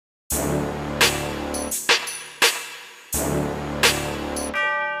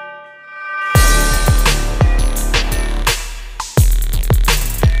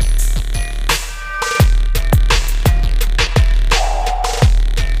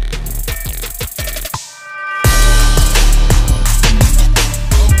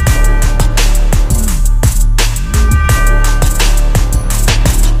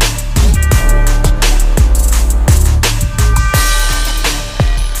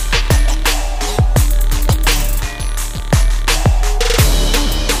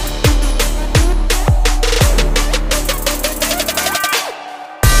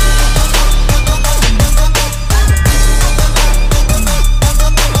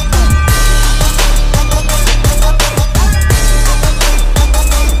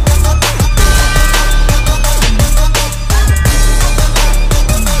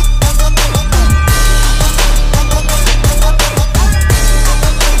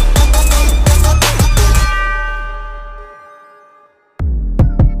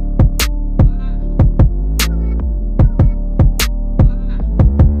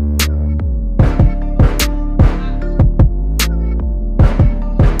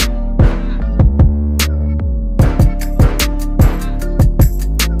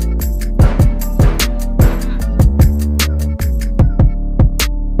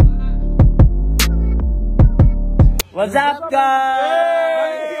What's up,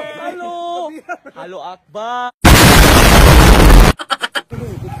 guys? Halo Akbar.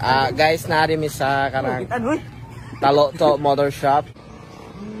 Guys, nari mi sa kanang taloto motor shop.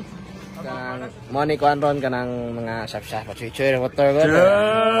 Kanang money ko ron kanang mga shop chuy motor ko.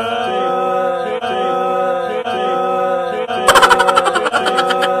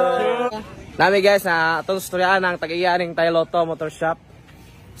 Nami guys na itong storyaan ng tag-iyaning thailoto motor shop.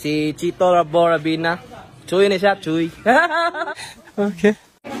 Si Chito Rabina. Chuy ni siya, chuy. Okay.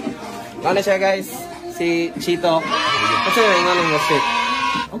 Ano siya guys? Si Chito. Kasi yung ingon ng music.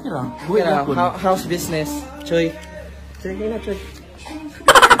 Okay lang. Okay lang. House business. Chuy. Chuy na chuy.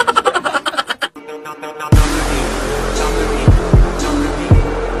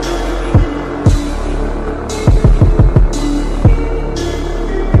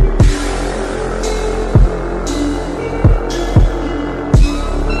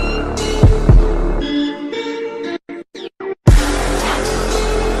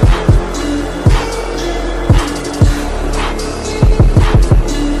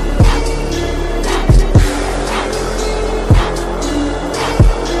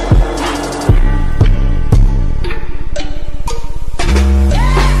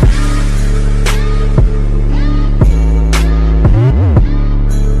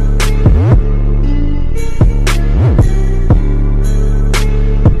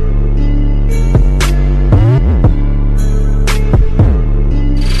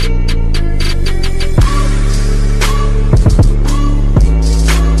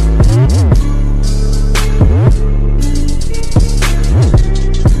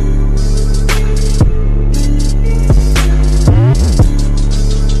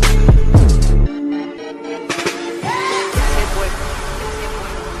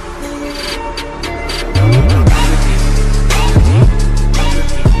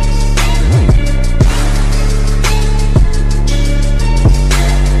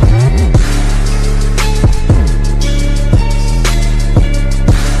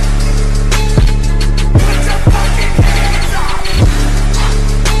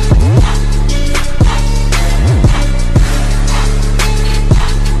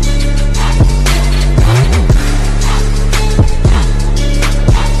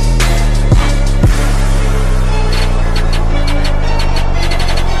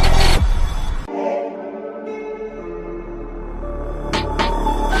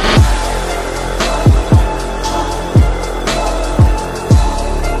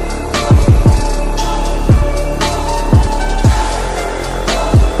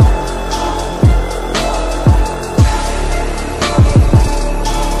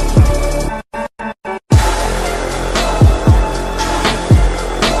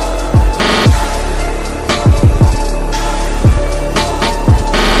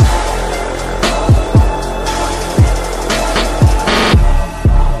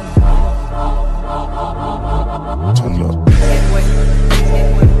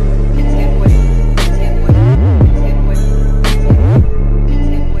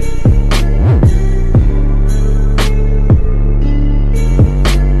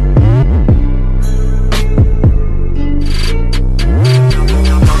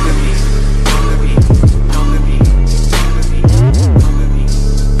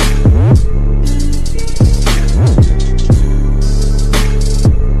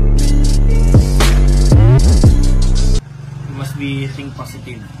 Think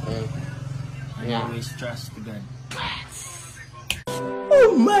positive. And always trust God.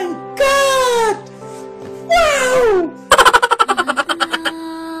 Oh my God! Wow!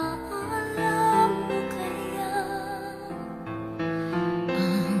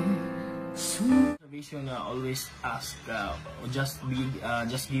 Observation always ask just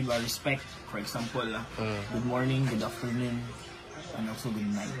give a respect. For example, good morning, good afternoon, and also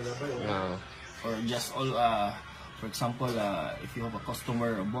good night. Or just all for example, if you have a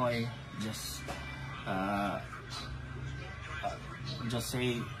customer, a boy, just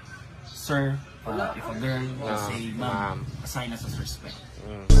say sir. If a girl, just say ma'am. A sign as respect.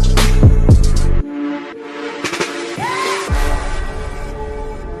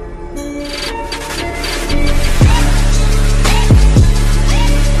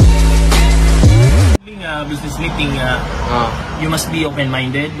 During a business meeting, you must be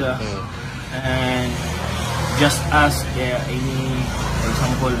open-minded and just ask any, for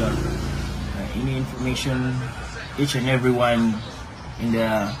example, any information, each and everyone in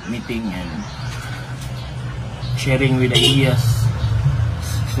the meeting, and sharing with ideas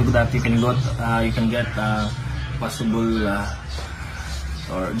so that you can get possible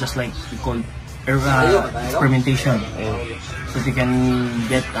or just like we call experimentation, so you can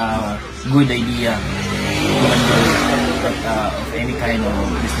get a good idea of any kind of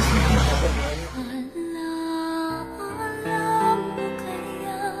business making.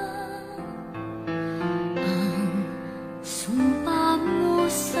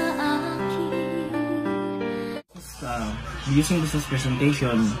 Using business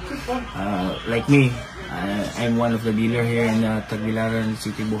presentation, like me, I'm one of the dealer here in Tagbilaran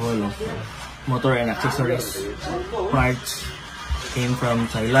City, Bohol, of motor and accessories parts. Came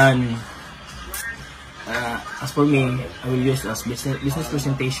from Thailand. As for me, I will use as business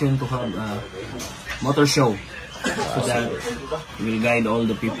presentation to have a motor show, so that it will guide all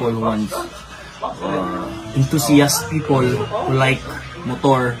the people who want enthusiast people who like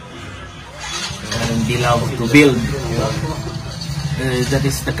motor and they love to build. That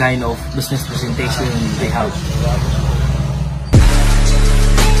is the kind of business presentation I have.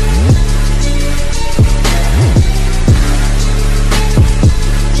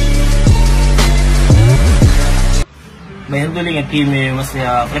 By handling a team, you must be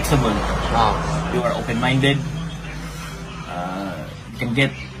flexible. You are open-minded. You can get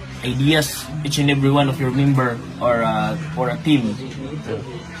ideas, each and every one of your member or a team.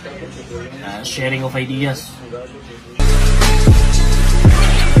 Sharing of ideas.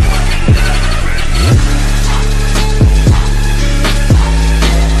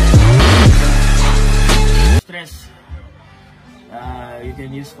 Stress. You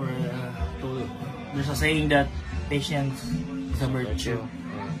can use for there's a saying that patience is a virtue.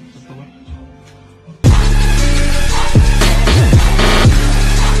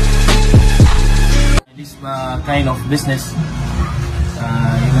 This kind of business,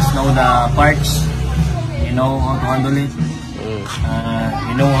 you must know the parts, you know how to handle it,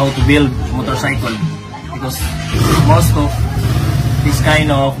 you know how to build motorcycle, because most of this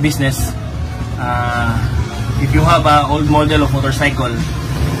kind of business, if you have an old model of motorcycle,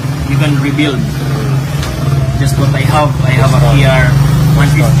 you can rebuild. Just what I have a PR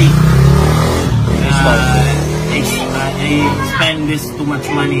 150. I spend this too much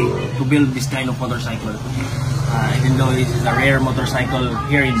money to build this kind of motorcycle, even though this is a rare motorcycle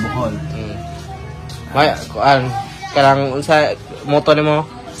here in Bohol. Karang unsa moto nimo?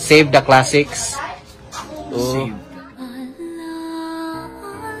 Save the classics. Save.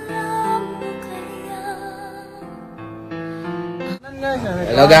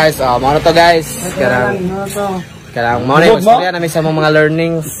 Hello guys, mao to guys. Karang mao na istorya namin sa mga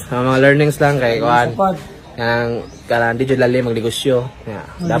learnings lang kay kuan. Karang di jud lalim magnegosyo.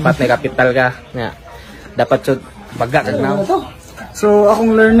 Dapat may kapital ka. Dapat jud baga kag na. So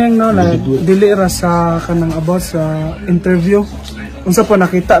akong learning no like dili ra sa kanang about sa interview. Unsa pa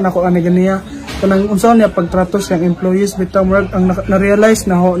nakita nako ani ganiya kanang unsa niya pagtrato sa employees bitaw ang na-realize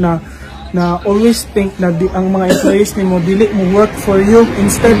na ho na always think na ang mga employees nimo dili mo work for you,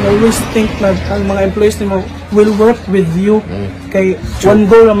 instead always think na ang mga employees nimo will work with you kay one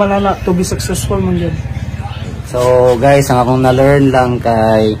goal naman na to be successful man gyud. So guys, ang akong na-learn lang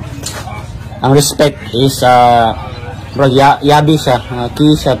kay ang respect is yabi siya,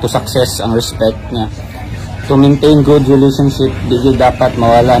 key siya to success ang respect niya. To maintain good relationship, di yun dapat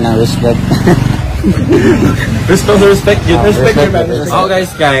mawala ng respect. Respect you. Respect your man. Oh guys,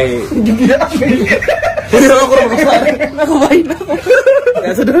 kay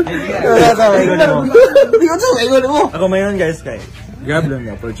Ako mayon guys kay grab lang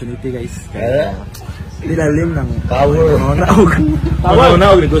yung opportunity guys. Nilalim ng power.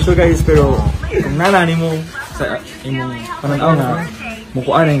 Naog negosyo guys, pero kung nanani mo sa imong pananaw na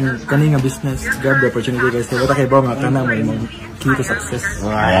mukuan ang kani nga business, grab the opportunity guys. Kaya kay ba nga kana mo imong key to success.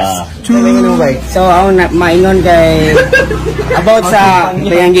 So ako na maingon kay about sa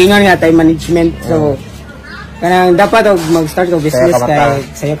payangingon nga tay management. So kanang dapat og mag-start og business kay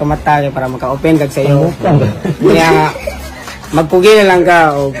sayo kamata para maka-open kag sayo. Kaya magpugi na lang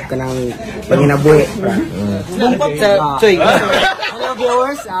ka og kanang panginabuhi. Bompat sa Choy. Hello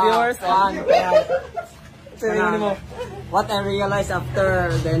viewers, what I realized after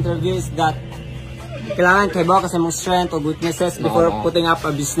the interview is that kailangan kay ba kasi mong strength o weaknesses before putting up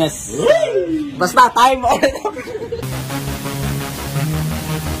a business. Basta time on.